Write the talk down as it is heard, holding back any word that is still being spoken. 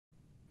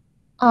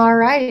All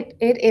right,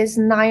 it is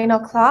 9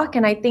 o'clock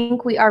and I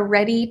think we are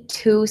ready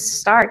to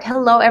start.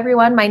 Hello,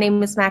 everyone. My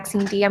name is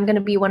Maxine D. I'm going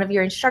to be one of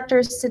your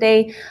instructors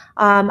today.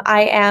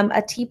 I am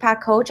a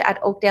TPAC coach at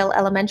Oakdale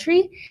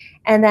Elementary.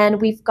 And then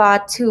we've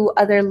got two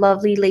other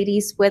lovely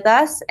ladies with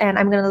us, and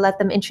I'm going to let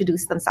them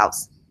introduce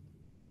themselves.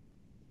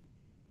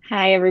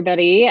 Hi,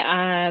 everybody.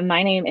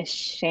 My name is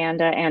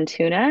Shanda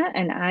Antuna,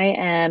 and I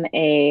am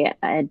a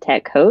ed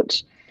tech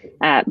coach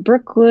at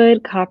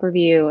Brookwood,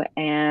 Copperview,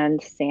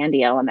 and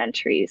Sandy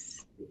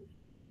Elementaries.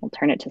 I'll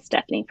turn it to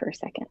Stephanie for a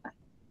second.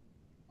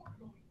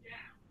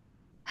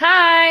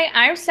 Hi,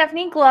 I'm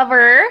Stephanie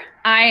Glover.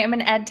 I am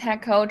an ed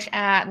tech coach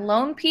at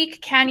Lone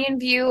Peak, Canyon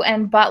View,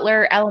 and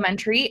Butler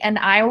Elementary, and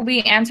I will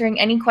be answering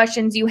any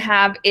questions you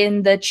have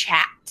in the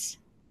chat.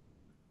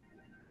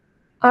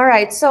 All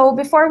right, so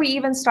before we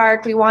even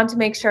start, we want to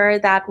make sure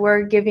that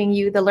we're giving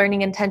you the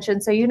learning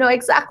intention so you know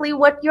exactly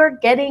what you're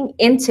getting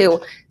into.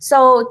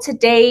 So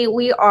today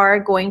we are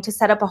going to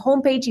set up a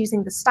homepage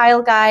using the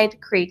style guide,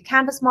 create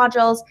Canvas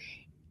modules,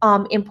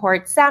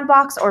 import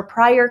Sandbox or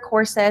prior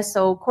courses,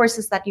 so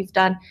courses that you've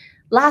done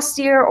last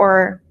year,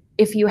 or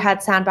if you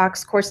had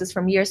Sandbox courses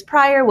from years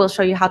prior, we'll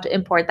show you how to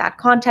import that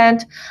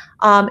content,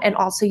 and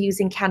also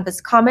using Canvas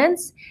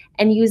Commons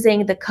and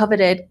using the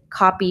coveted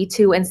copy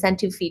to and send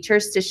to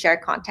features to share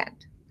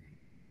content.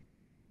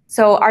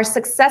 So our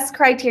success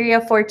criteria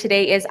for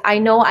today is I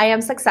know I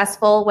am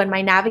successful when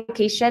my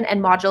navigation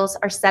and modules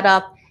are set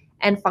up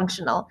and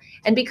functional.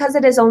 And because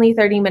it is only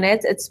 30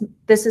 minutes,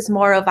 this is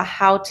more of a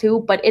how-to,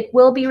 but it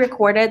will be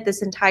recorded,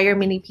 this entire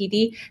mini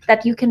PD,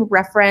 that you can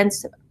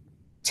reference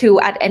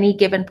to at any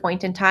given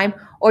point in time,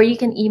 or you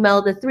can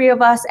email the three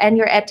of us and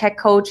your EdTech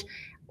coach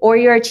or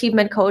your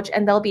achievement coach,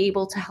 and they'll be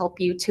able to help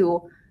you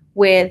too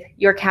with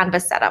your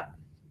Canvas setup.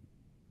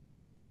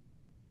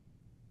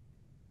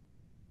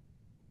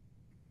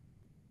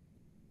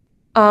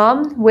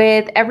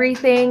 With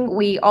everything,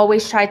 we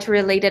always try to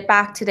relate it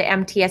back to the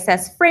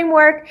MTSS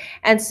framework.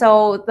 And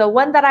so the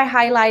one that I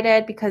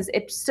highlighted because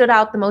it stood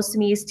out the most to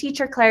me is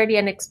teacher clarity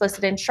and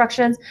explicit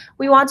instructions.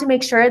 We want to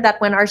make sure that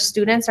when our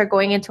students are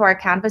going into our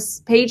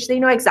Canvas page, they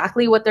know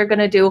exactly what they're going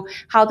to do,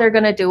 how they're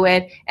going to do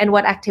it, and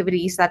what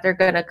activities that they're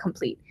going to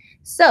complete.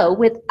 So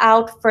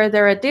without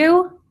further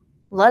ado,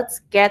 let's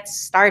get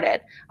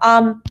started.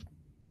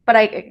 But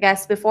I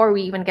guess before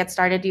we even get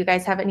started, do you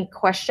guys have any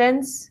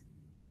questions?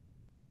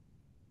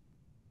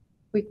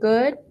 We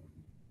good?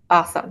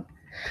 Awesome.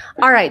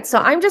 All right, so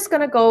I'm just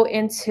going to go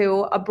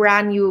into a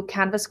brand new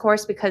Canvas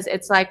course because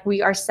it's like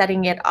we are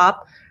setting it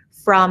up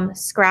from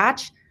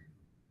scratch.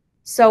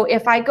 So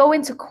if I go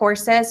into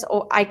courses,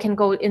 or I can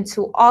go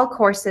into all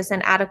courses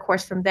and add a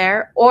course from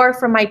there, or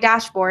from my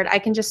dashboard, I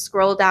can just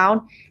scroll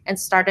down and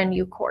start a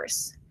new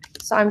course.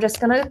 So I'm just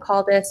going to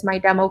call this my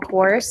demo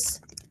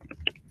course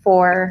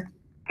for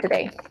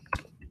today.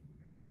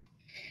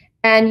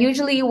 And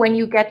usually when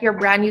you get your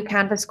brand new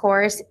Canvas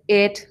course,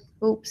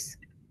 oops,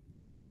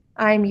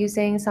 I'm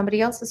using somebody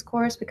else's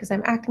course because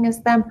I'm acting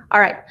as them. All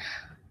right.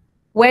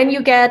 When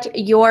you get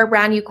your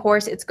brand new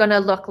course, it's going to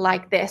look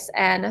like this.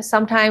 And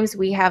sometimes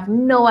we have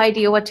no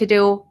idea what to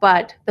do.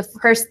 But the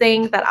first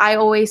thing that I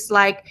always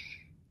like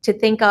to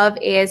think of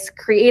is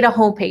create a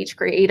homepage,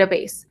 create a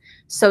base.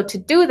 So to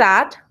do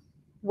that,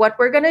 what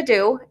we're going to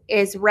do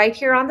is right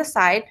here on the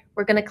side,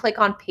 we're going to click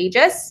on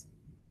Pages.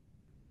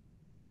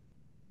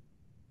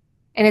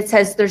 And it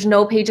says there's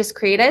no pages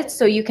created,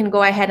 so you can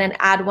go ahead and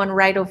add one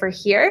right over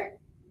here,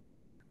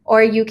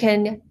 or you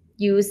can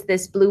use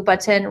this blue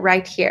button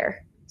right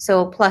here,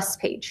 so plus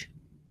page.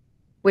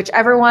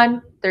 Whichever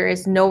one, there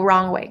is no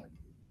wrong way.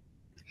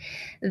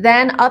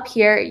 Then up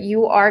here,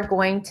 you are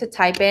going to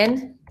type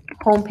in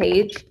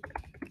homepage,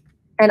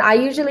 and I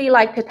usually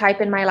like to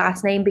type in my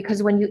last name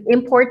because when you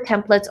import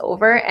templates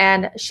over,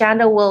 and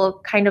Shanda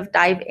will kind of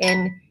dive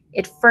in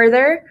it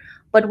further,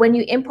 but when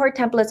you import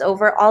templates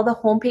over, all the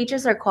home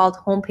pages are called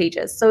home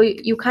pages. So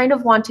you kind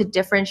of want to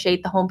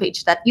differentiate the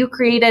homepage that you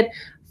created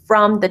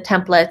from the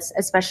templates,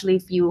 especially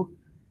if you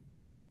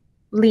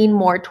lean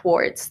more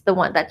towards the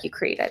one that you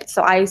created.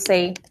 So I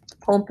say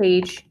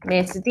homepage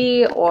Miss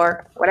D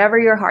or whatever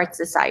your heart's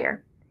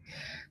desire.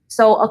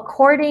 So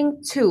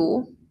according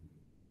to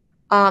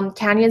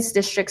Canyons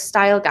District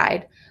Style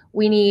Guide,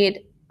 we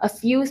need a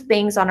few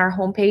things on our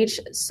homepage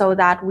so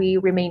that we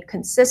remain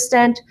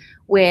consistent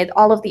with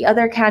all of the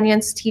other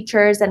Canyons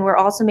teachers, and we're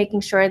also making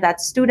sure that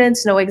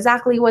students know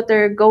exactly what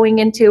they're going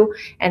into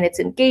and it's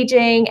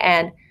engaging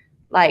and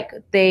like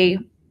they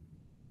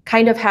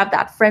kind of have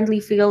that friendly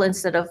feel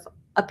instead of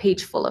a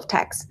page full of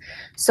text.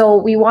 So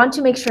we want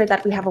to make sure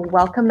that we have a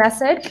welcome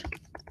message,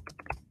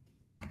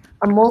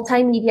 a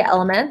multimedia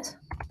element,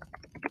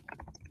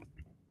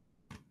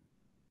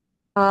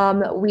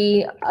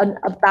 an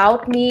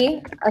about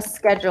me, a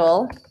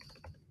schedule,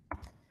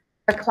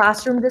 a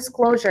classroom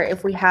disclosure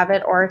if we have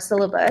it, or a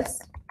syllabus,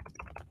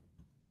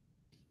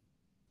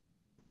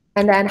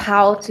 and then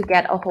how to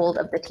get a hold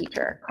of the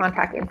teacher,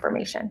 contact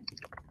information.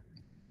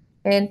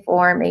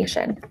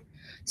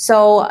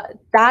 So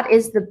that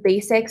is the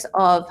basics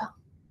of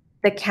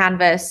the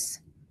Canvas.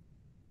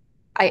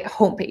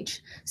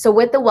 homepage. So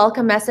with the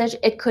welcome message,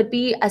 it could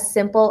be as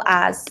simple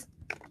as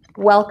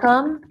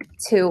welcome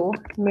to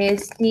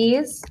Ms.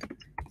 D's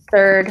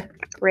third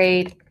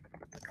grade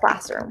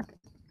classroom.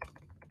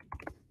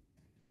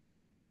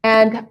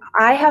 And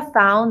I have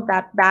found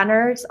that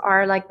banners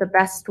are like the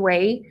best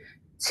way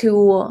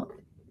to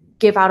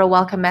give out a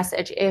welcome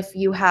message. If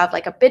you have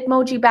like a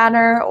Bitmoji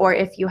banner, or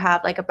if you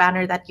have like a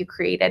banner that you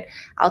created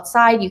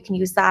outside, you can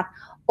use that.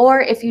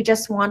 Or if you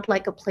just want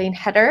like a plain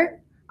header,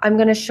 I'm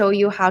going to show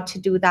you how to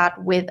do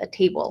that with a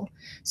table.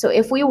 So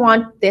if we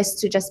want this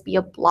to just be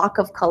a block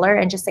of color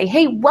and just say,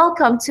 hey,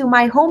 welcome to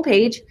my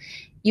homepage,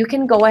 you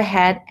can go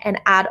ahead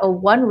and add a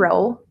 1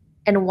 row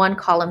and 1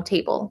 column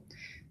table.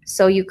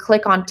 So you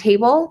click on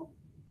table,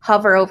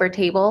 hover over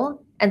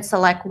table, and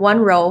select 1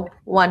 row,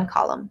 1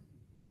 column.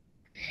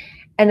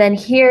 And then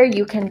here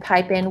you can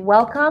type in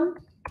welcome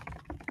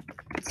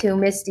to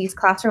Miss D's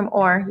classroom,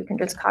 or you can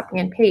just copy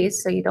and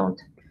paste so you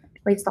don't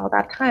waste all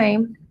that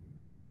time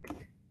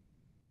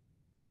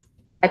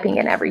typing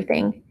in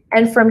everything.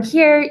 And from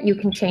here, you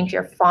can change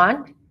your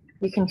font,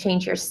 you can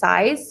change your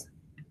size,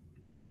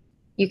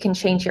 you can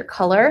change your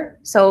color.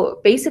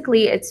 So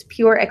basically, it's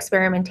pure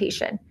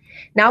experimentation.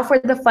 Now for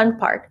the fun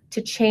part,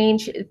 to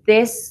change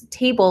this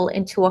table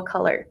into a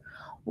color.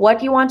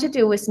 What you want to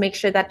do is make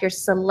sure that you're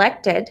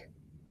selected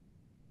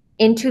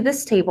into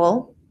this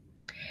table.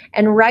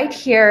 And right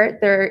here,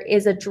 there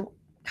is a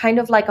kind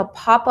of like a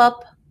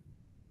pop-up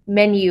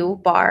menu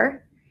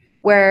bar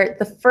where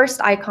the first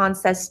icon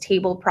says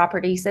table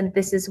properties, and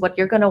this is what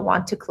you're going to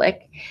want to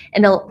click.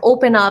 And it'll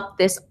open up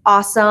this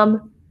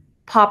awesome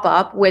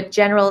pop-up with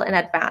general and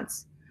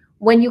advanced.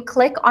 When you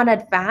click on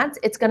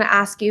advanced, it's going to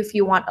ask you if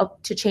you want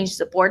to change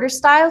the border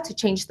style, to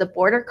change the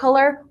border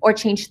color, or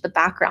change the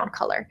background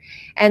color.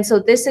 And so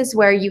this is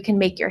where you can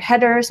make your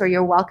headers or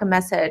your welcome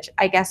message,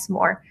 I guess,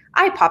 more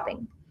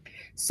eye-popping.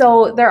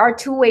 So there are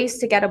 2 ways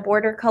to get a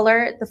border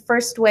color. The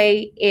first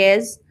way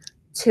is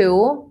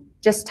to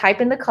just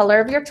type in the color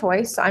of your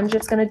choice. So I'm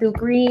just going to do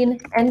green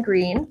and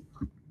green.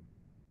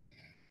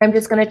 I'm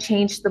just going to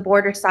change the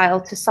border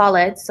style to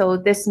solid. So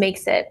this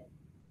makes it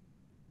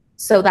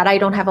so that I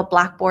don't have a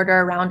black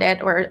border around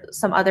it or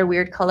some other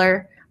weird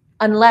color,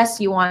 unless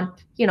you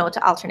want, you know,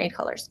 to alternate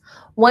colors.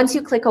 Once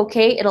you click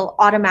OK, it'll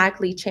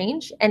automatically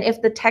change. And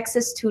if the text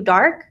is too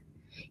dark,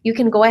 you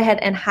can go ahead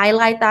and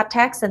highlight that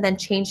text and then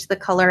change the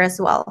color as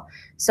well.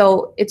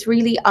 So it's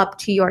really up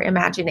to your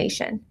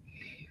imagination.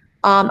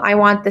 I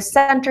want this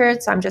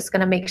centered, so I'm just going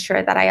to make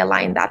sure that I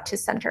align that to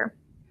center.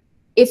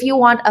 If you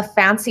want a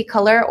fancy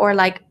color, or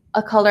like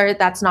a color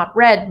that's not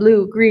red,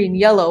 blue, green,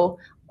 yellow,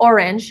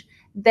 orange,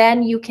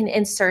 then you can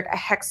insert a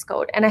hex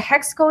code. And a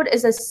hex code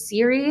is a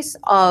series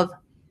of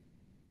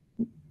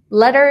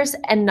letters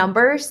and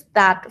numbers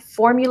that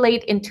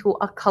formulate into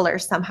a color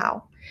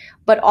somehow.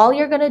 But all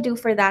you're going to do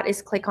for that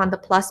is click on the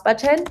plus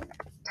button,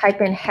 type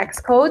in hex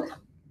code,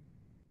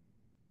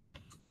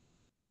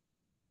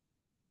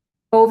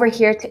 over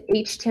here to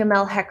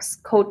HTML hex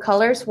code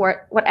colors,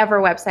 or whatever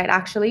website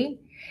actually.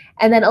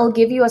 And then it'll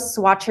give you a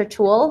swatcher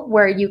tool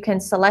where you can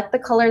select the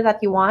color that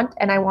you want.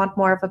 And I want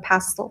more of a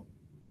pastel.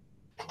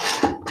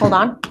 Hold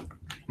on.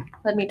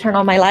 Let me turn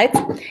on my lights.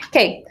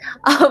 Okay,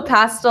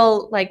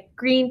 pastel, like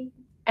green.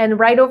 And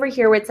right over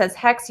here where it says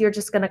hex, you're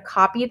just going to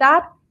copy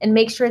that and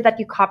make sure that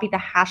you copy the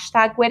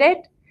hashtag with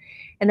it.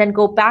 And then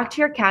go back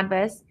to your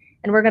canvas,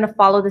 and we're going to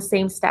follow the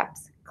same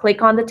steps.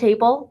 Click on the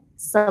table,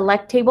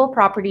 select table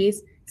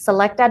properties,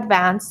 select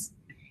advanced,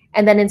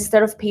 and then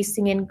instead of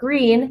pasting in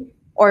green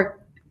or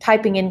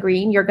typing in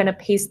green, you're going to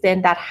paste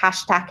in that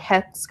hashtag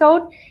hex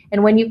code.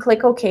 And when you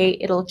click OK,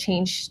 it'll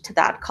change to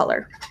that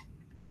color.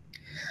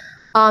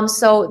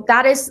 So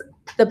that is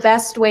the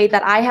best way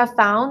that I have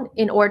found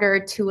in order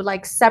to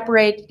like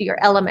separate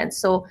your elements.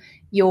 So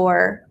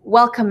your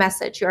welcome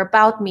message, your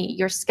about me,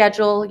 your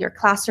schedule, your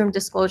classroom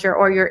disclosure,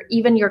 or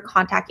even your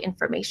contact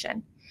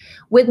information.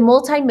 With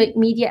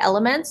multimedia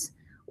elements,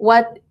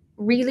 what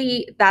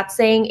really that's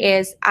saying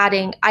is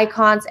adding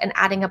icons and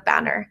adding a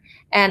banner.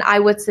 And I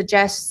would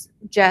suggest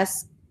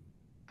just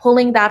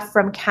pulling that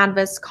from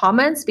Canvas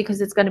comments,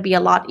 because it's going to be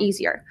a lot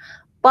easier.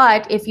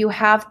 But if you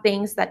have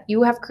things that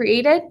you have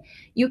created,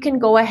 you can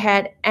go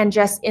ahead and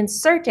just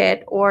insert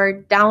it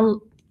or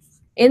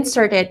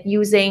insert it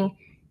using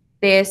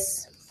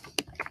these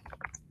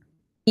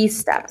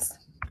steps.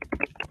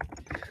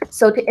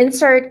 So to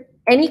insert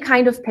any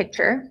kind of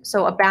picture,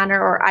 so a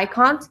banner or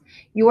icons,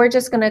 you are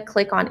just going to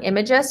click on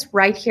images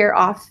right here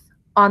off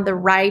on the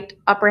right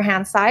upper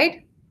hand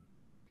side.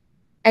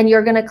 And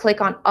you're going to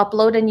click on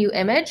upload a new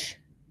image.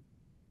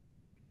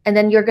 And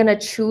then you're going to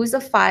choose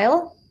a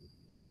file.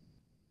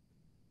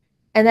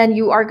 And then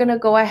you are going to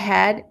go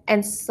ahead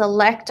and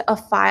select a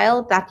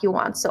file that you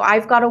want. So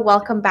I've got a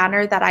welcome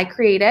banner that I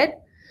created.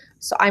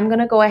 So I'm going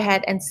to go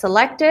ahead and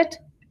select it,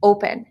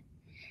 open.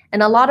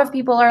 And a lot of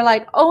people are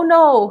like, oh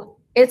no,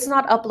 it's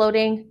not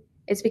uploading.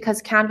 It's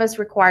because Canvas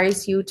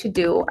requires you to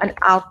do an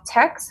alt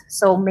text.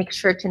 So make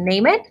sure to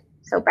name it,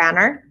 so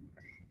banner,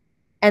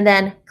 and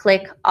then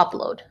click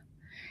upload.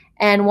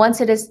 And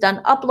once it is done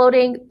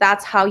uploading,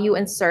 that's how you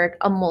insert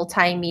a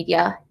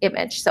multimedia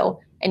image. So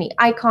any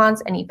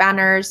icons, any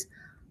banners,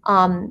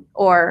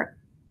 or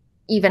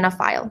even a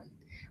file.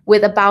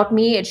 With About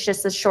Me, it's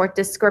just a short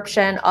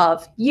description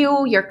of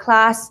you, your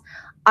class.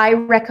 I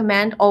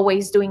recommend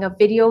always doing a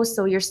video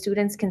so your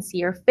students can see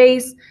your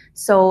face.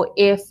 So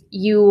if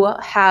you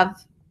have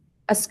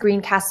a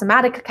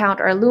Screencast-O-Matic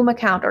account or a Loom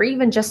account or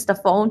even just a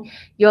phone,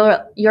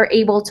 you're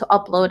able to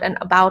upload an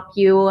About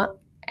You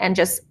and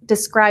just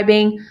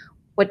describing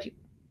what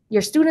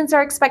your students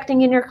are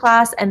expecting in your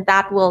class, and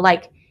that will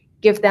like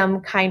give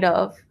them kind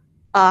of,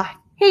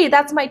 hey,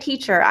 that's my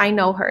teacher, I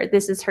know her,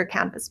 this is her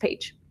Canvas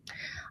page.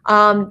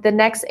 The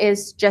next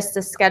is just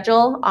a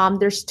schedule.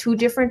 There's two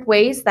different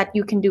ways that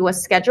you can do a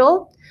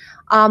schedule.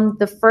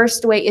 The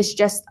first way is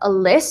just a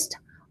list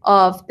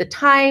of the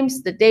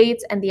times, the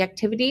dates, and the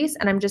activities.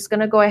 And I'm just going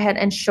to go ahead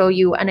and show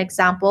you an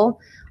example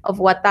of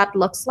what that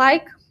looks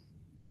like.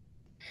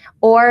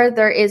 Or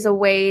there is a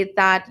way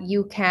that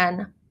you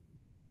can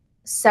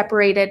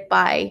separate it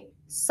by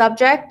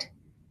subject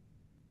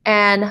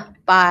and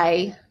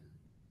by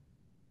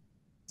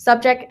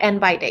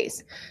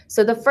days.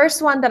 So the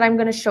first one that I'm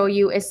going to show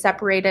you is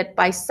separated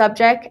by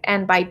subject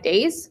and by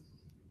days.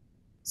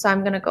 So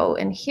I'm going to go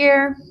in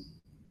here.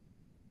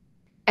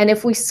 And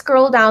if we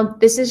scroll down,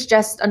 this is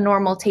just a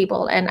normal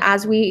table. And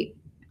as we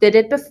did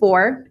it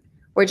before,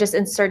 we're just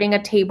inserting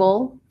a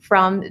table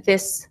from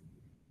this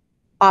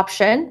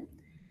option.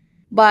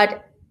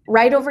 But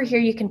right over here,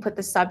 you can put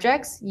the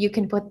subjects, you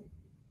can put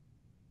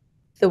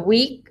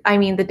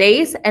the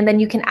days, and then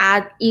you can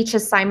add each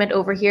assignment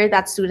over here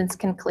that students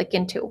can click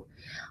into.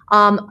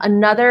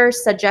 Another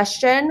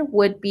suggestion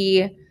would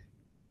be,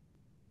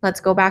 let's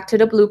go back to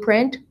the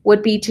blueprint,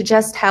 would be to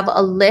just have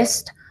a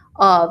list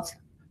of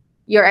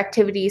your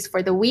activities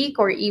for the week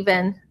or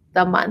even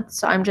the month.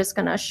 So I'm just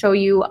gonna show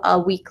you a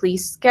weekly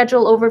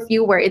schedule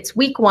overview where it's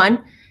week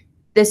 1.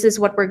 This is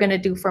what we're gonna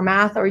do for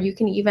math, or you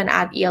can even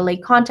add ELA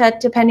content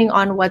depending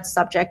on what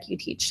subject you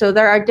teach. So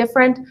there are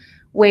different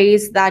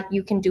ways that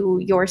you can do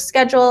your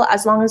schedule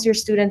as long as your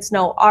students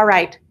know, all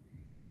right,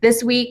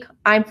 this week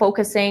I'm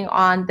focusing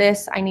on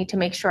this. I need to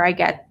make sure I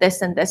get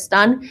this and this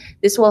done.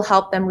 This will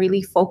help them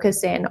really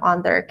focus in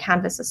on their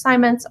Canvas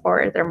assignments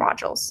or their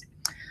modules.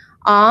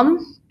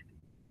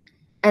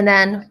 And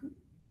then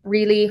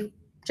really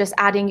just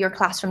adding your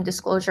classroom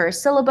disclosure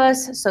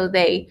syllabus so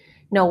they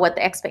know what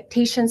the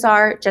expectations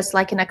are. Just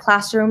like in a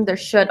classroom, there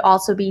should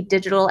also be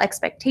digital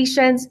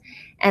expectations,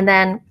 and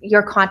then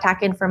your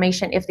contact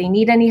information. If they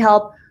need any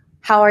help,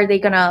 how are they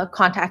gonna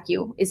contact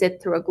you? Is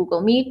it through a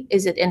Google Meet?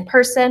 Is it in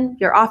person,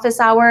 your office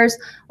hours,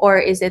 or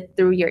is it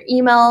through your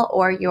email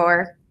or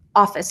your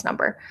office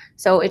number?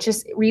 So it's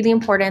just really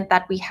important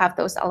that we have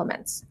those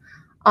elements.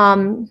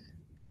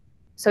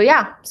 So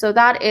yeah, so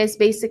that is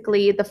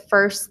basically the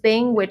first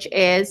thing, which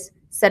is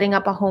setting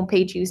up a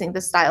homepage using the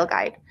style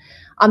guide.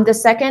 The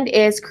second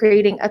is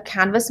creating a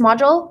Canvas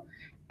module,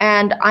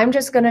 and I'm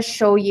just gonna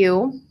show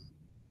you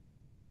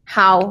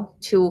how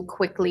to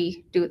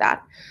quickly do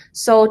that.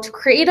 So to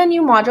create a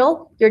new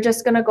module, you're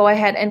just gonna go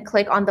ahead and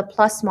click on the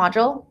plus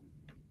module.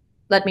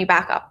 Let me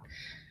back up.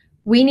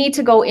 We need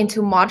to go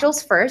into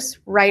modules first,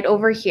 right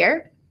over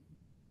here.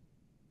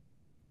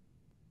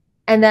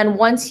 And then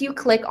once you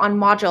click on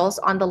modules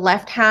on the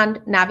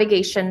left-hand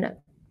navigation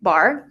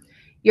bar,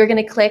 you're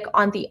gonna click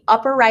on the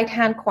upper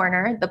right-hand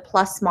corner, the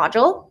plus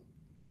module.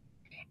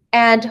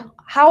 And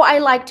how I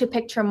like to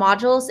picture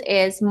modules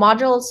is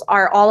modules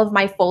are all of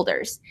my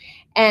folders.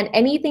 And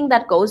anything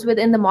that goes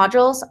within the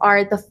modules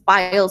are the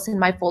files in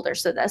my folder.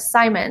 So the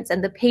assignments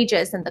and the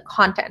pages and the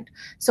content.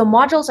 So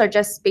modules are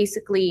just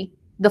basically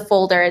the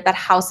folder that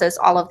houses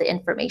all of the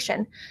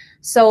information.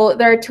 So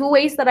there are two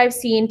ways that I've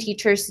seen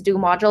teachers do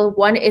module.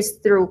 One is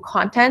through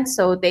content.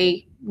 So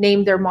they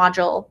name their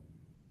module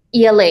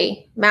ELA,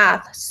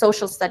 math,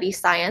 social studies,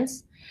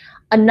 science.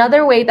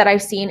 Another way that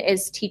I've seen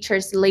is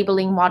teachers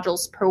labeling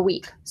modules per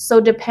week.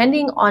 So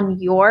depending on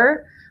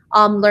your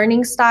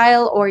learning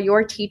style or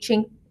your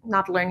teaching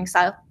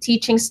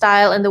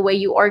style and the way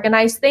you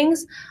organize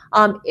things,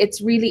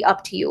 it's really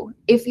up to you.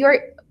 If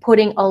you're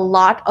putting a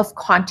lot of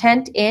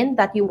content in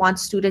that you want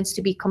students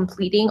to be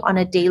completing on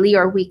a daily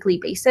or weekly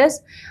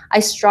basis, I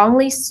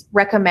strongly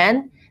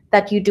recommend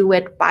that you do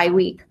it by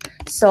week.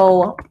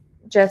 So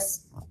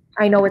just,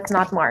 I know it's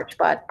not March,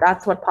 but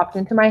that's what popped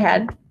into my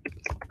head.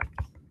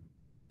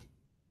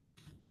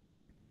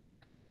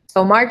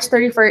 So March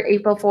 31st,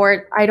 April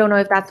 4th, I don't know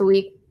if that's a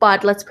week,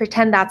 but let's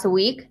pretend that's a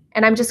week.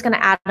 And I'm just gonna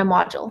add a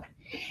module.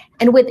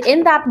 And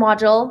within that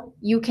module,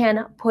 you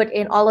can put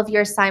in all of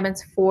your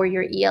assignments for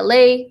your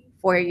ELA,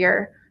 for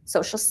your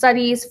social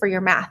studies, for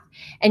your math.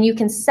 And you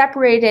can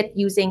separate it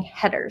using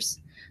headers.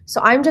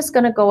 So I'm just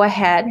gonna go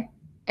ahead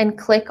and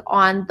click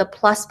on the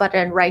plus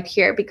button right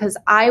here because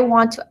I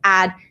want to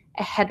add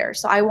a header.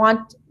 So I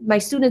want my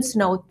students to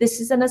know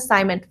this is an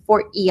assignment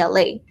for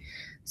ELA.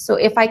 So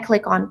if I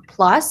click on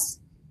plus,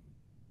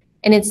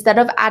 and instead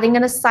of adding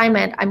an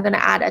assignment, I'm gonna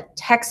add a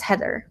text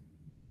header.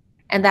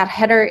 And that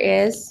header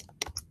is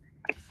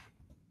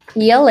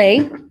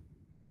ELA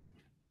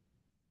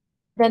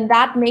then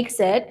that makes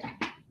it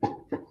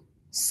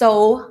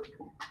so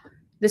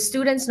the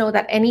students know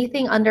that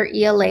anything under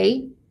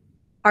ELA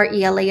are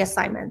ELA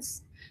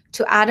assignments.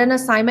 To add an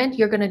assignment,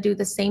 you're going to do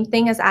the same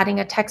thing as adding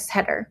a text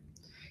header.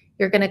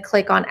 You're going to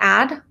click on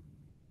Add,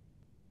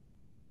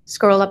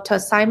 scroll up to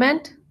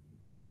Assignment.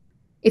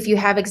 If you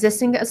have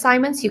existing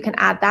assignments, you can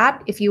add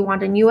that. If you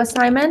want a new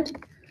assignment,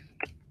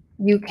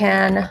 you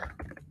can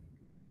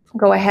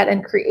go ahead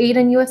and create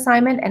a new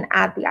assignment and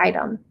add the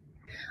item.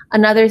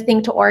 Another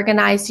thing to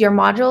organize your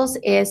modules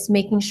is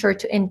making sure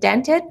to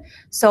indent it.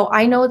 So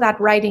I know that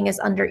writing is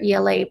under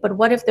ELA, but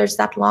what if there's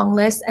that long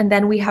list and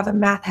then we have a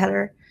math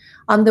header?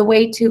 The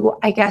way to,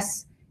 I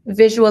guess,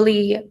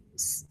 visually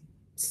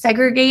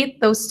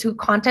segregate those two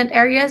content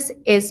areas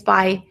is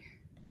by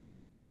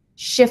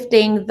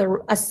shifting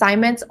the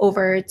assignments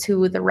over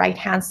to the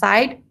right-hand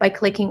side by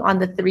clicking on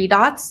the three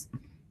dots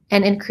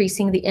and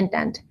increasing the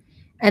indent.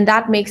 And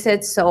that makes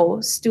it so,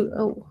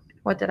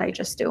 what did I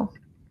just do?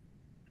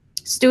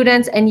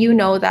 Students, and you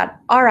know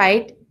that, all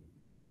right,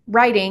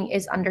 writing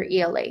is under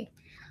ELA.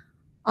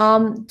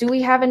 Do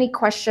we have any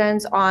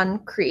questions on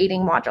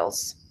creating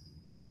modules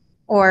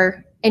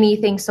or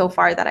anything so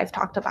far that I've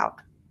talked about?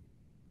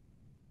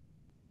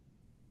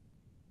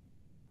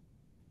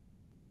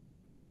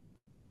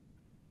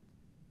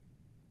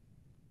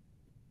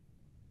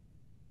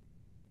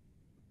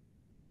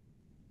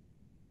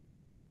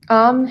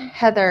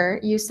 Heather,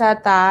 you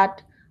said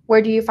that,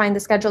 where do you find the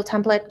schedule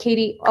template?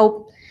 Katie,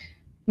 oh,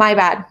 my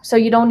bad. So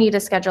you don't need a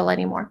schedule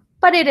anymore,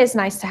 but it is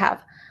nice to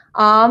have.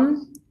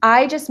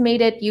 I just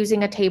made it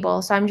using a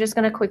table. So I'm just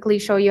going to quickly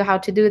show you how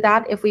to do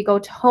that. If we go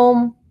to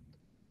home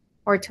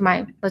or to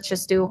my, let's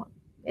just do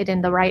it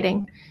in the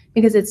writing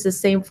because it's the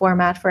same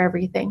format for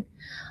everything.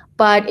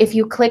 But if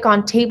you click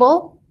on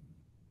table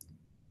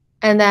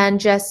and then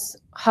just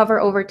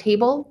hover over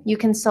table, you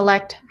can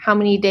select how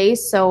many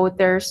days. So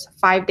there's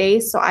 5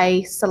 days. So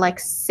I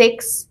select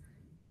 6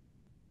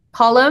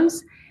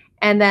 columns,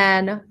 and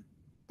then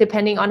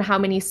depending on how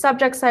many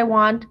subjects I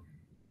want,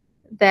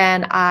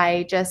 then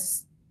I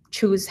just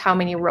choose how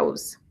many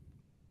rows.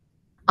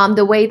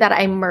 The way that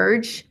I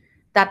merge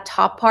that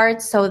top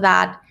part so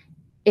that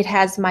it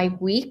has my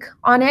week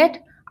on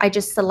it, I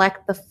just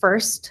select the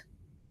first,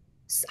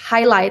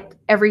 highlight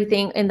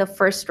everything in the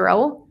first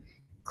row,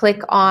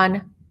 click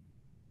on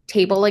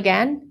table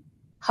again,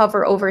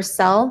 hover over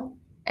cell,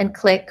 and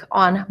click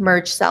on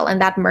merge cell, and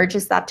that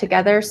merges that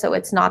together so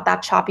it's not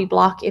that choppy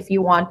block if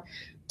you want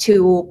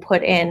to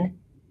put in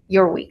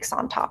your weeks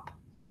on top.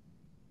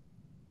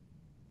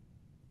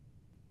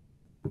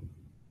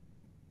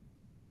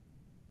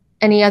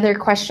 Any other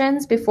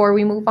questions before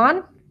we move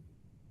on?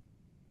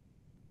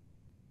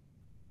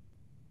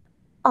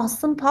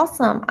 Awesome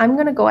possum. I'm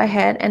going to go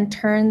ahead and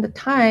turn the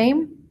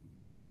time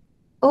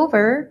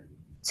over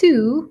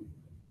to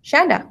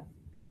Shanda.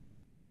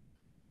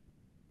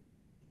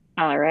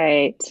 All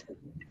right.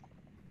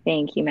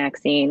 Thank you,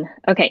 Maxine.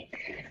 Okay.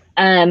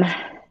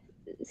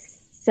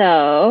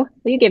 So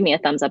will you give me a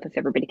thumbs up if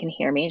everybody can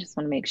hear me? Just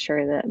want to make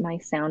sure that my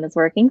sound is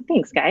working.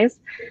 Thanks, guys.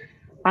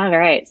 All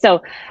right.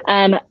 So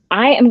I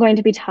am going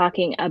to be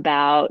talking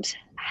about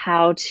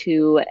how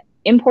to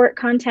import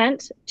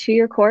content to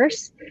your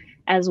course,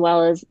 as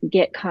well as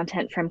get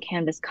content from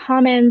Canvas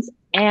Commons,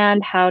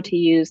 and how to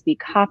use the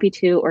copy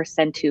to or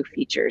send to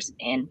features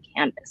in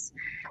Canvas.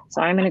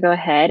 So I'm going to go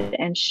ahead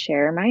and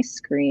share my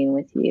screen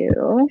with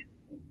you.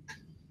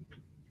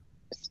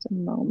 Just a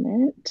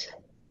moment.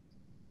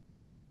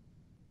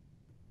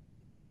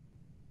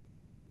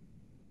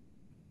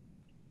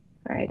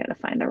 All right, I got to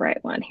find the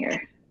right one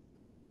here.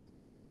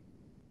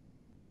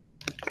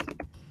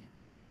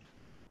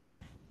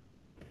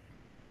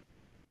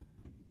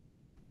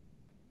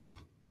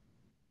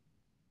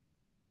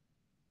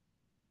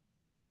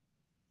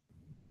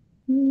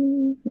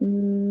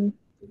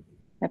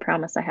 I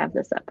promise I have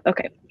this up.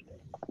 Okay.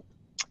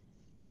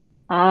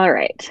 All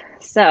right.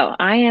 So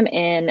I am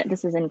in,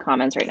 this is in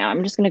Commons right now.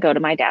 I'm just going to go to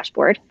my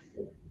dashboard.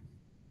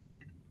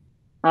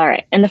 All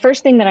right. And the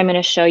first thing that I'm going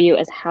to show you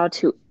is how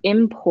to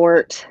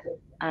import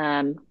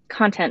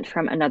content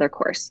from another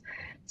course.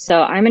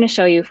 So I'm going to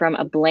show you from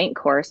a blank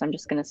course. I'm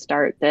just going to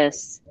start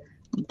this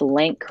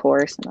blank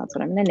course, and that's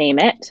what I'm going to name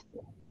it.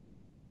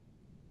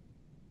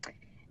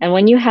 And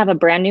when you have a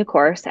brand new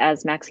course,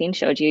 as Maxine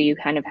showed you, you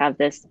kind of have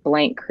this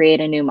blank create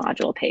a new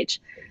module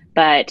page.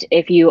 But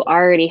if you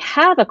already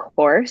have a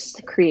course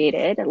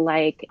created,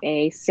 like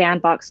a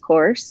sandbox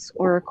course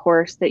or a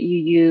course that you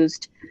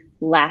used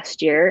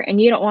last year, and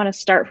you don't want to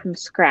start from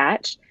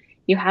scratch,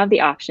 you have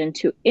the option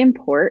to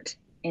import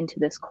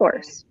into this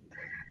course.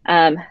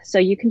 So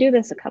you can do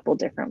this a couple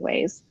different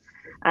ways.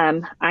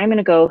 I'm going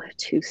to go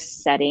to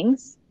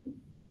settings.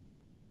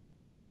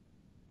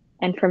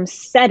 And from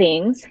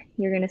settings,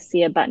 you're going to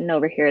see a button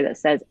over here that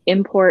says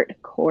import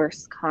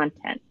course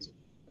content.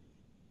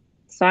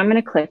 So I'm going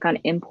to click on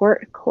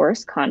import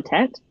course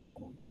content.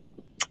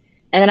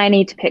 And then I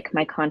need to pick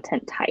my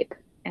content type.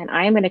 And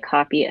I am going to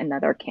copy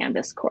another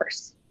Canvas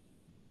course.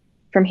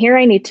 From here,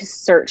 I need to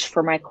search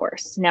for my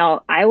course.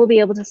 Now, I will be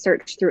able to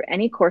search through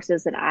any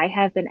courses that I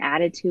have been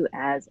added to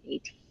as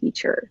a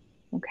teacher,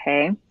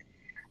 okay?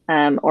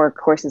 Or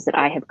courses that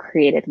I have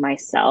created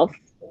myself.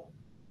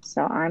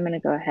 So I'm going to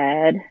go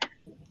ahead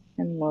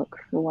and look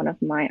for one of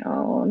my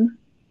own.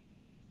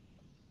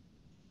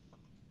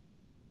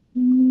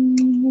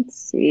 Let's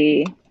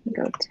see,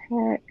 go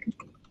tech.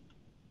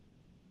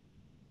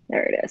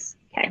 There it is.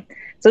 Okay,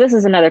 so this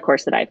is another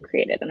course that I've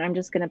created, and I'm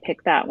just going to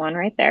pick that one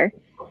right there.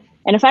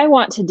 And if I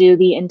want to do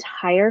the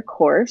entire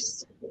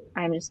course,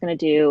 I'm just going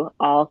to do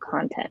all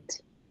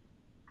content.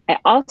 I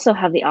also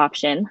have the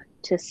option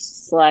to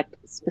select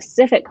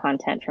specific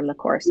content from the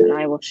course, and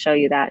I will show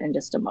you that in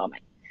just a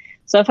moment.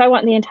 So if I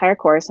want the entire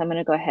course, I'm going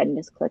to go ahead and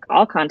just click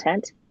all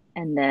content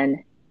and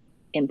then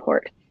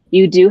import.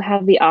 You do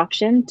have the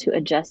option to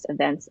adjust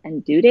events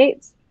and due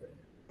dates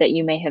that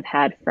you may have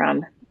had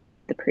from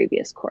the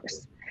previous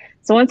course.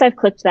 So once I've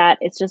clicked that,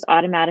 it's just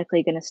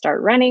automatically going to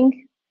start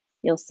running.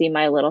 You'll see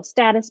my little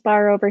status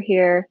bar over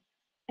here.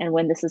 And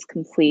when this is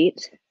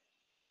complete,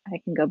 I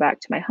can go back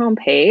to my home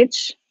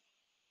page.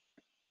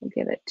 We'll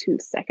give it 2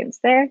 seconds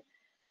there.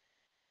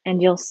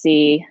 And you'll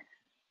see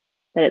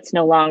that it's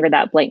no longer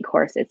that blank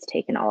course. It's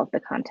taken all of the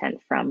content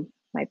from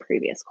my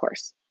previous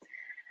course.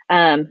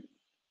 And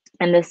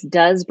this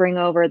does bring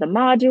over the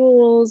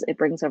modules, it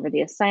brings over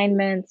the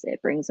assignments,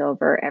 it brings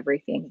over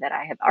everything that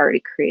I have already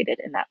created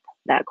in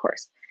that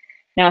course.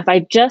 Now, if I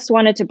just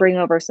wanted to bring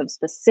over some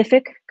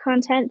specific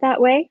content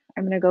that way,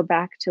 I'm going to go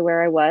back to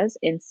where I was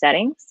in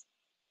settings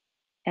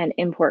and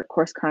import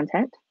course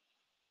content.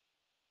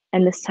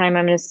 And this time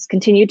I'm going to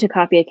continue to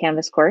copy a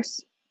Canvas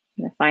course.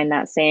 I'm going to find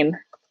that same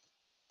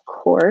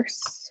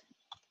course,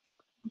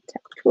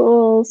 tech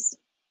tools.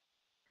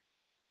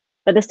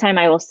 But this time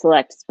I will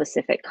select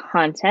specific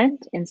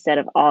content instead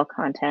of all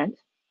content.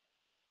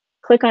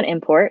 Click on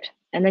import,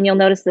 and then you'll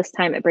notice this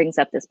time it brings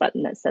up this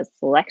button that says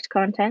select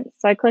content.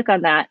 So I click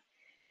on that,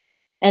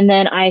 and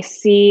then I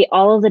see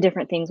all of the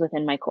different things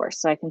within my course.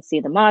 So I can see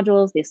the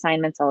modules, the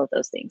assignments, all of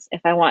those things. If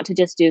I want to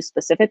just do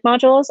specific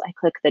modules, I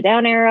click the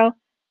down arrow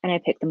and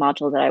I pick the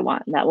module that I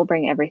want, and that will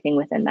bring everything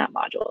within that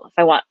module. If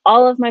I want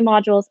all of my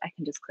modules, I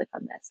can just click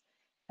on this.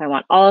 If I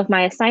want all of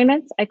my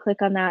assignments, I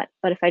click on that.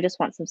 But if I just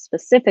want some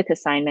specific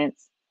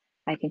assignments,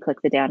 I can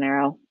click the down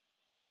arrow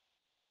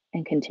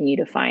and continue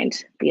to find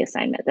the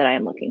assignment that I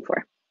am looking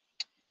for.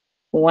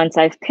 Once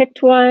I've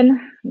picked one,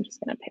 I'm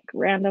just going to pick a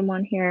random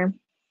one here.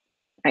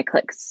 I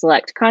click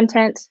select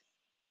content,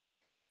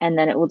 and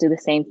then it will do the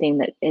same thing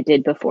that it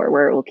did before,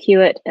 where it will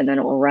queue it and then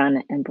it will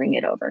run and bring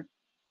it over.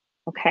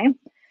 Okay,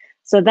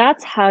 so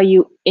that's how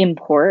you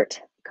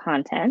import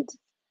content.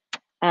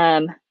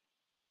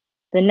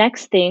 The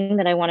next thing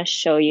that I want to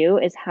show you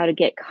is how to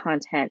get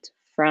content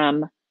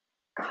from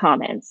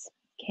Commons,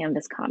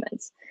 Canvas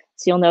Commons.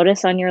 So you'll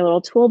notice on your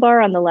little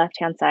toolbar on the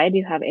left-hand side,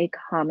 you have a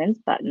Commons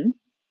button.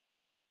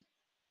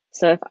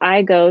 So if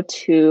I go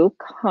to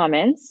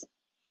Commons,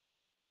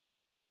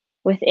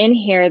 within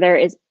here, there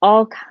is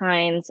all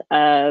kinds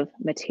of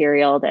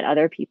material that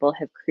other people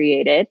have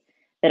created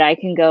that I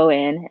can go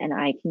in and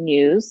I can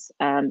use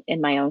in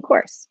my own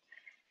course.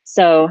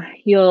 So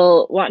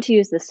you'll want to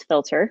use this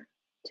filter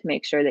to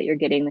make sure that you're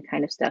getting the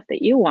kind of stuff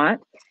that you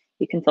want.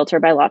 You can filter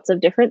by lots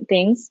of different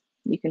things.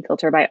 You can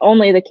filter by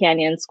only the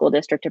Canyon School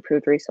District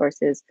approved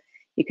resources.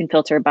 You can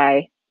filter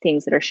by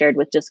things that are shared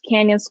with just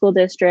Canyon School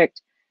District,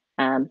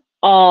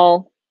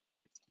 all.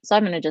 So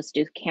I'm going to just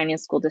do Canyon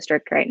School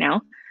District right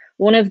now.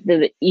 One of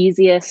the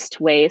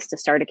easiest ways to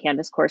start a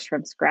Canvas course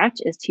from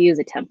scratch is to use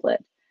a template.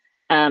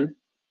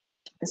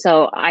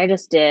 So I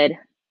just did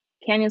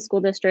Canyon School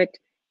District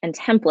and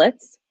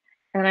templates,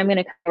 and I'm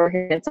going to cover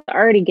here. It's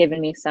already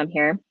given me some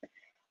here.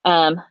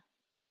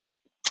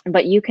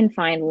 But you can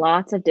find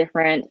lots of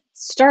different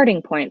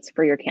starting points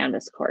for your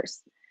Canvas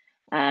course.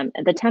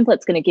 The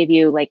template's going to give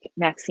you, like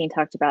Maxine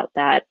talked about,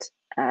 that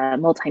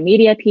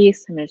multimedia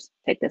piece. I'm going to just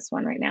pick this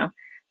one right now.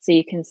 So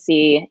you can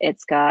see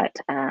it's got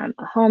a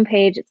home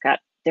page, it's got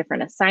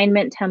different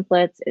assignment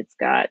templates, it's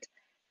got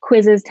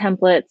quizzes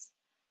templates,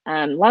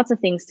 lots of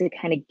things to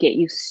kind of get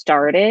you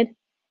started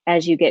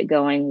as you get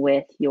going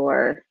with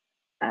your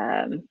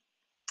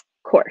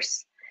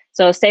course.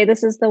 So say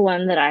this is the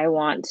one that I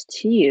want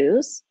to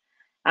use.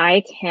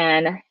 I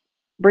can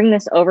bring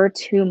this over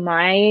to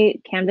my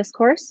Canvas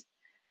course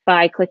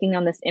by clicking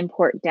on this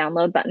import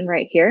download button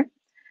right here.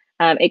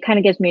 It kind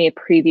of gives me a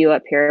preview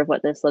up here of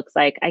what this looks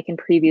like. I can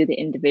preview the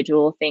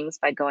individual things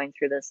by going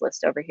through this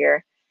list over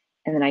here,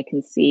 and then I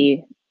can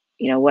see,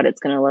 what it's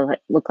going to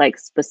look like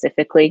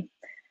specifically.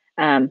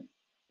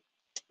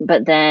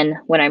 But then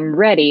when I'm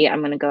ready, I'm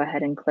going to go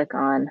ahead and click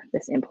on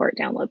this import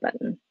download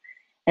button.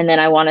 And then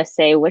I want to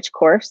say which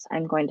course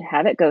I'm going to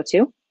have it go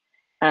to.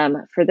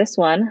 For this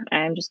one,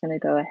 I'm just going to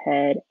go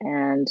ahead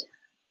and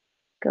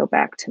go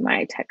back to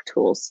my Tech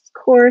Tools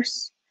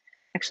course.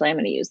 Actually, I'm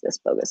going to use this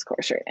bogus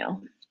course right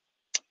now.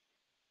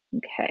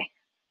 Okay,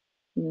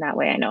 and that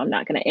way I know I'm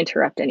not going to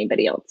interrupt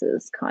anybody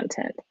else's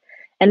content.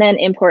 And then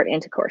import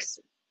into course.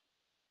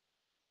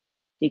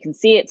 You can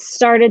see it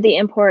started the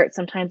import.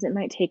 Sometimes it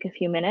might take a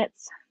few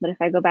minutes, but if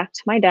I go back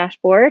to my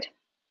dashboard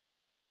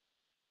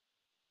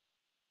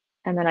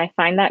and then I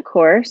find that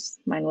course,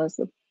 mine was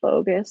the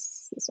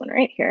bogus, this one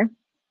right here,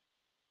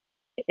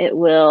 it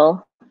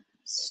will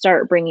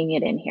start bringing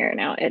it in here.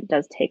 Now it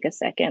does take a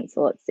second,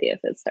 so let's see if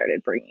it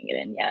started bringing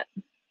it in yet.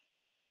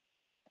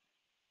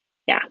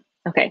 Yeah,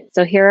 okay,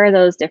 so here are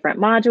those different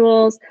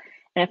modules.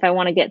 And if I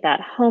want to get that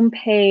home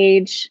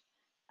page,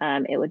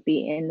 it would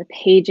be in the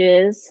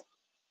pages.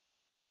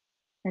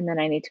 And then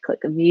I need to click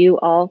view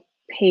all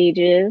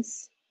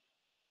pages.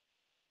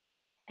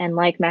 And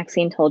like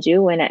Maxine told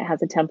you, when it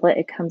has a template,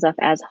 it comes up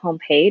as home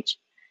page.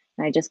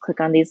 And I just click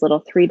on these little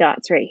 3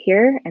 dots right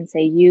here and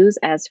say use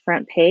as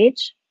front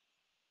page.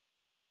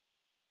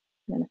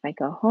 And then if I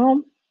go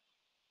home,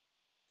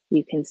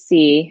 you can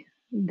see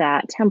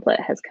that template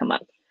has come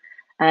up.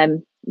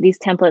 These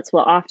templates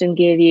will often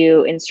give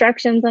you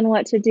instructions on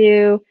what to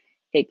do.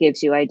 It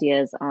gives you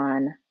ideas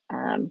on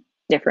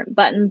different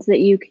buttons that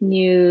you can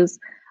use.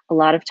 A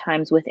lot of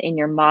times within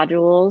your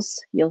modules,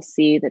 you'll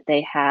see that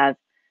they have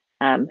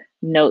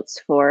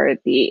notes for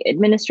the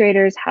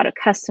administrators, how to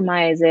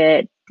customize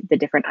it, the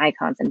different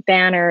icons and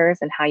banners,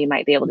 and how you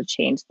might be able to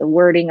change the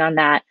wording on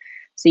that.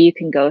 So you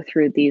can go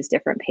through these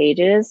different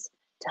pages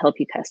to help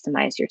you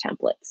customize your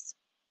templates.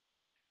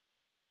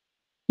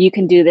 You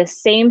can do the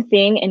same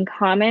thing in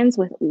Commons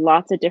with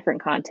lots of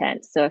different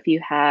content. So if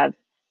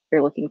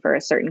you're looking for a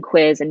certain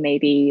quiz and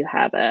maybe you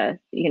have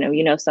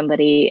you know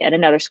somebody at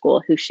another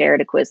school who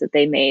shared a quiz that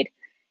they made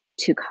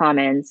to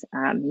Commons,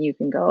 you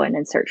can go in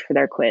and search for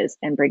their quiz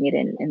and bring it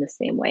in the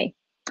same way.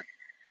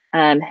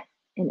 In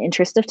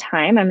interest of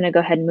time, I'm going to go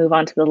ahead and move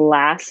on to the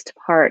last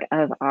part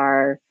of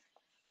our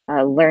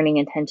learning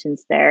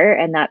intentions there,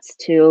 and that's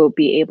to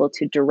be able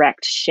to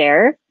direct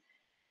share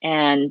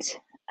and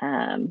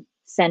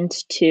send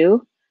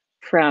to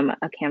from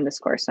a Canvas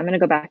course. So I'm going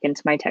to go back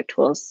into my Tech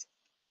Tools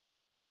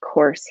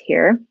course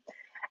here.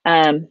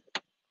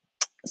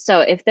 So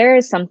if there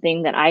is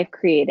something that I've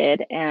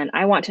created and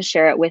I want to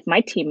share it with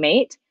my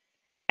teammate,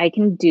 I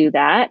can do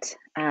that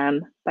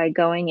by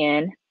going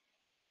in.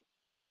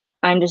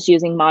 I'm just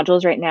using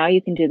modules right now.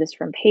 You can do this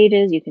from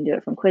pages, you can do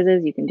it from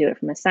quizzes, you can do it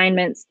from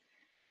assignments,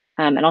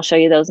 and I'll show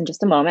you those in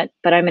just a moment.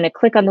 But I'm going to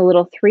click on the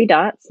little 3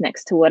 dots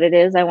next to what it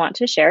is I want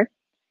to share.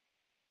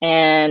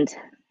 And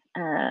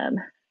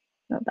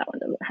no, that one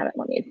doesn't have it.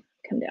 Let me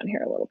come down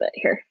here a little bit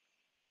here.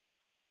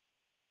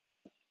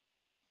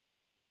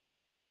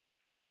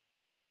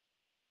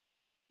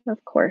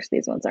 Of course,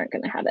 these ones aren't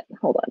going to have it.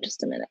 Hold on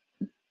just a minute.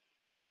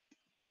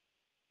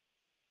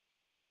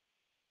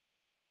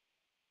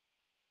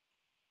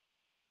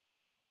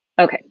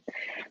 Okay,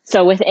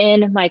 so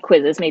within my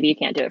quizzes, maybe you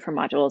can't do it for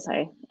modules,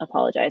 I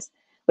apologize.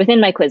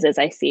 Within my quizzes,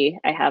 I see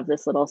I have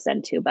this little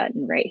send to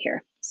button right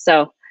here.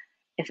 So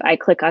if I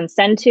click on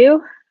send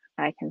to,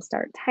 I can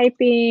start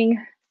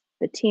typing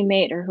the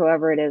teammate or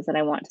whoever it is that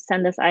I want to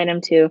send this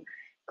item to,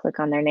 click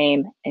on their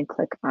name and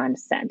click on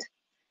send.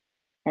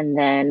 And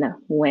then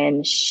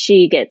when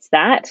she gets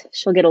that,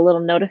 she'll get a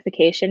little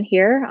notification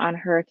here on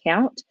her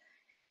account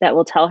that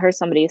will tell her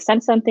somebody has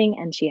sent something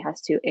and she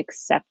has to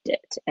accept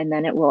it. And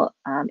then it will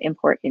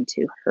import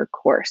into her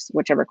course,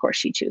 whichever course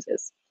she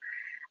chooses.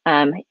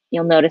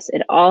 You'll notice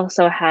it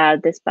also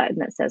had this button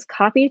that says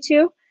copy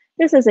to.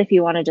 This is if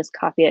you want to just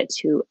copy it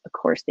to a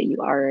course that you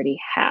already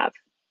have,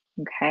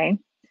 okay?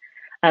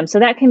 So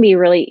that can be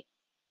really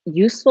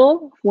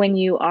useful when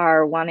you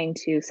are wanting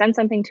to send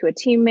something to a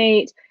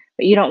teammate,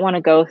 but you don't want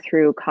to go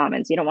through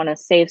Commons. You don't want to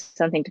save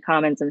something to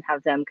Commons and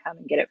have them come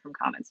and get it from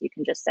Commons. You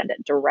can just send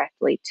it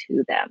directly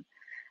to them.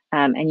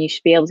 And you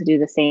should be able to do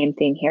the same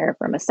thing here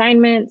from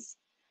assignments,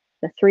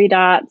 the 3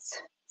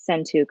 dots,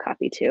 send to,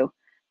 copy to,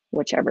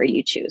 whichever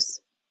you choose.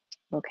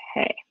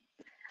 Okay.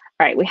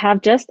 All right, we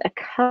have just a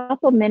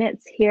couple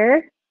minutes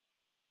here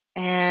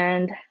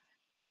and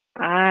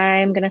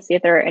I'm going to see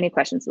if there are any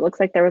questions. It looks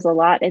like there was a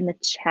lot in the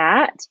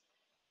chat.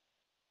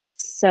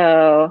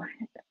 So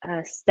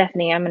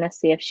Stephanie, I'm going to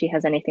see if she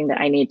has anything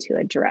that I need to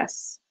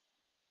address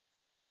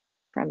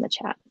from the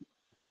chat.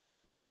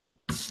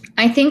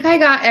 I think I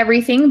got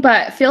everything,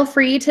 but feel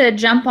free to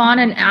jump on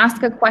and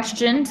ask a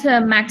question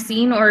to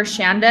Maxine or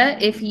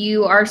Shanda if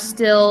you are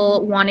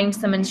still wanting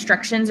some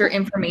instructions or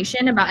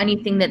information about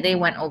anything that they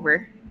went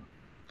over.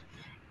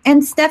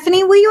 And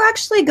Stephanie, will you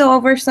actually go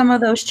over some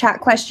of those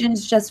chat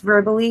questions just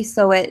verbally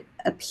so it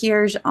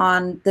appears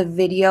on the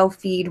video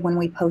feed when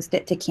we post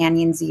it to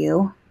Canyons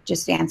U?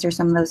 Just to answer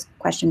some of those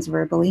questions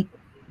verbally.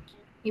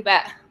 You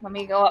bet. Let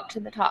me go up to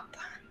the top.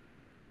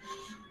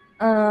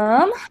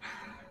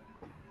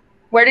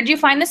 Where did you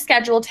find the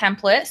schedule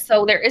template?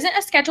 So there isn't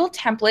a schedule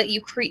template.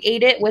 You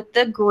create it with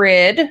the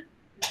grid.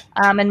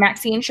 And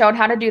Maxine showed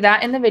how to do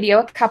that in the video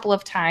a couple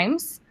of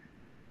times.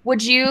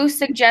 Would you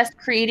suggest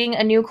creating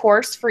a new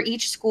course for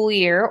each school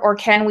year, or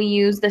can we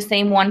use the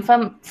same one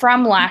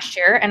from last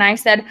year? And I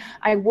said,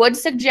 I would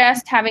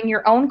suggest having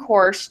your own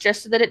course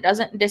just so that it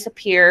doesn't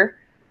disappear.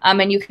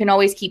 And you can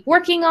always keep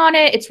working on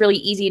it. It's really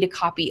easy to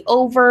copy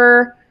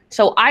over.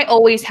 So I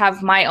always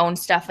have my own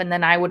stuff, and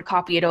then I would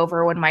copy it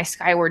over when my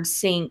Skyward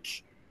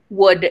Sync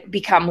would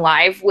become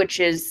live, which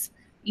is,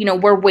 you know,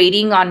 we're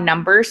waiting on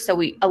numbers.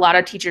 So a lot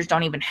of teachers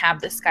don't even have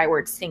the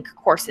Skyward Sync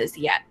courses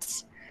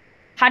yet.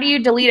 How do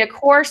you delete a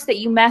course that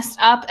you messed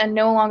up and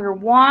no longer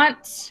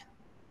want?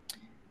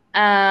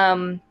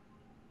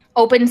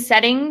 Open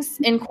settings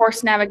in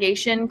course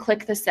navigation,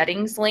 click the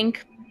settings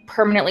link,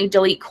 permanently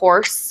delete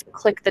course,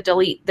 click the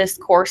delete this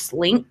course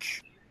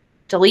link,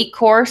 delete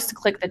course,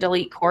 click the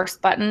delete course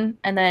button,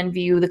 and then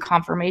view the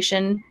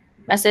confirmation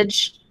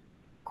message.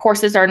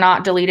 Courses are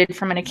not deleted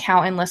from an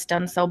account unless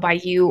done so by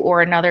you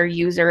or another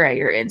user at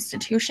your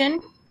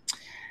institution.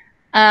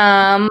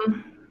 I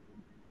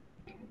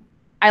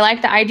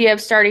like the idea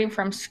of starting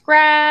from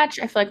scratch.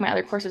 I feel like my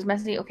other course is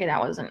messy. Okay, that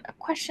wasn't a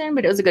question,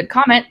 but it was a good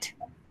comment.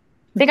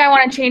 I think I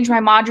want to change my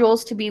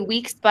modules to be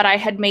weeks, but I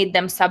had made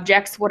them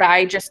subjects. Would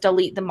I just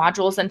delete the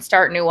modules and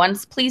start new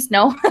ones? Please,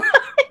 no.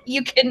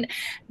 You can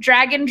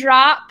drag and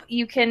drop.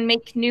 You can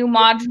make new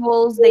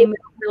modules. They move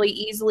really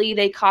easily.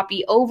 They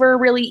copy over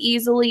really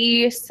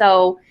easily.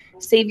 So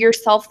save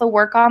yourself the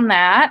work on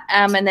that.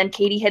 And then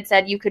Katie had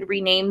said you could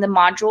rename the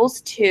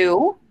modules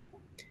too.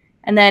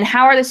 And then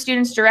how are the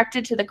students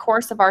directed to the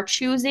course of our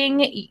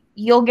choosing?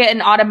 You'll get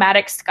an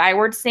automatic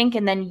Skyward Sync,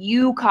 and then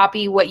you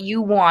copy what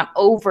you want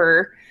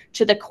over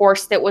to the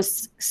course that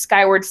was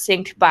Skyward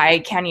Synced by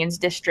Canyons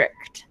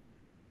District.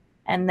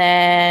 And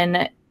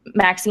then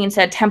Maxine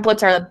said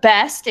templates are the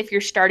best if you're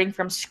starting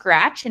from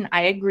scratch, and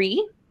I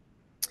agree.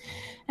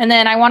 And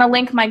then I want to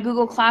link my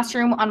Google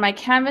Classroom on my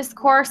Canvas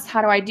course.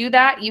 How do I do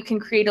that? You can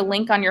create a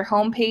link on your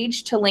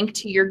homepage to link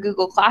to your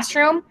Google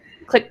Classroom.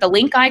 Click the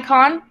link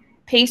icon,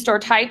 paste or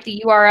type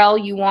the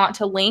URL you want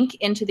to link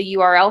into the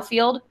URL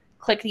field.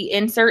 Click the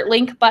insert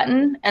link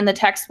button, and the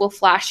text will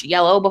flash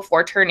yellow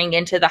before turning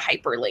into the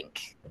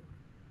hyperlink.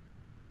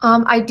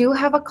 I do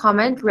have a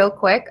comment real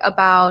quick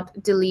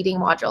about deleting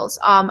modules.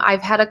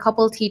 I've had a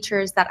couple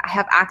teachers that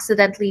have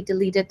accidentally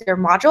deleted their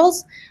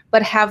modules,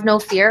 but have no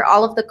fear.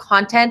 All of the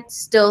content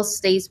still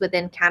stays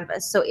within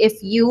Canvas. So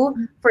if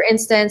you, for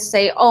instance,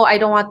 say, oh, I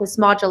don't want this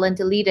module and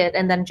delete it,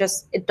 and then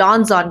just it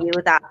dawns on you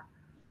that,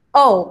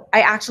 oh,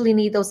 I actually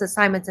need those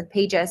assignments and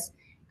pages,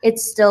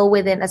 it's still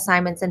within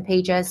assignments and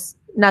pages.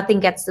 Nothing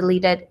gets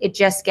deleted. It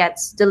just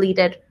gets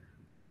deleted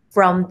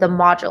from the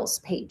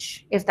modules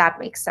page, if that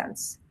makes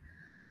sense.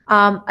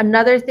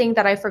 Another thing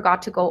that I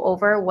forgot to go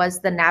over was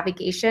the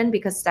navigation,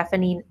 because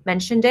Stephanie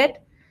mentioned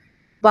it,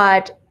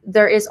 but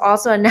there is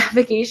also a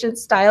navigation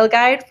style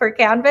guide for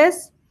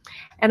Canvas,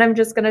 and I'm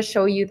just going to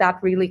show you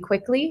that really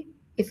quickly.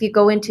 If you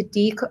go into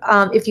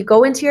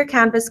your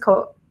Canvas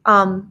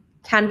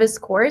Canvas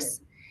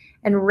course,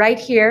 and right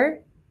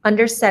here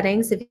under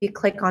settings, if you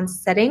click on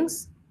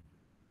settings,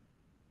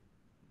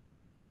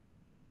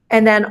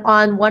 and then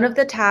on one of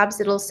the tabs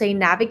it'll say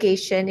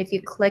navigation. If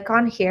you click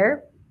on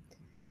here,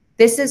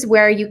 this is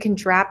where you can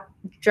drag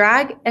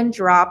and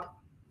drop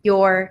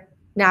your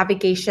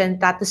navigation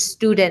that the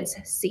students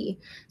see.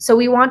 So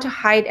we want to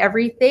hide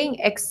everything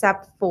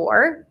except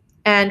for,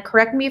 and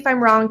correct me if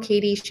I'm wrong,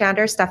 Katie,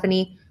 Shander,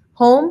 Stephanie,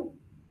 home,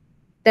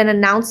 then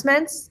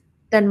announcements,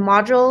 then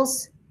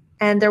modules,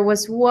 and there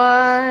was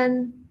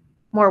one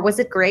more. Was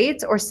it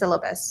grades or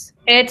syllabus?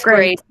 It's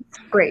grades.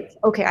 Grades.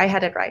 Okay, I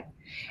had it right.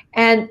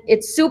 And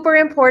it's super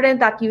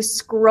important that you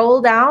scroll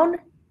down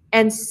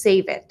and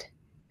save it,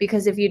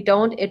 because if you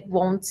don't, it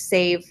won't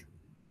save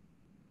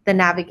the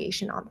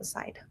navigation on the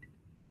side.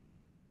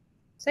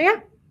 So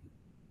yeah.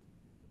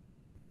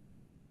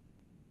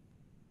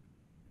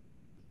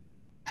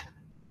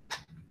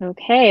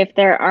 Okay, if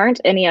there aren't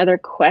any other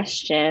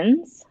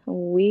questions,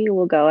 we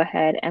will go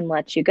ahead and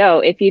let you go.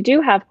 If you do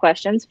have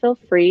questions, feel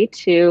free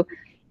to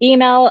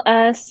email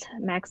us,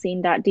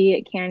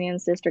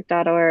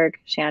 maxine.d@canyonsdistrict.org,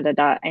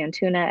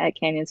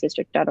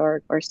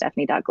 shanda.antuna@canyonsdistrict.org, or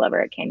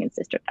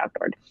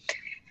stephanie.glover@canyonsdistrict.org.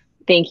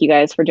 Thank you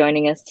guys for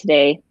joining us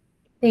today.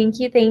 Thank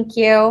you. Thank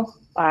you.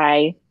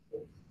 Bye.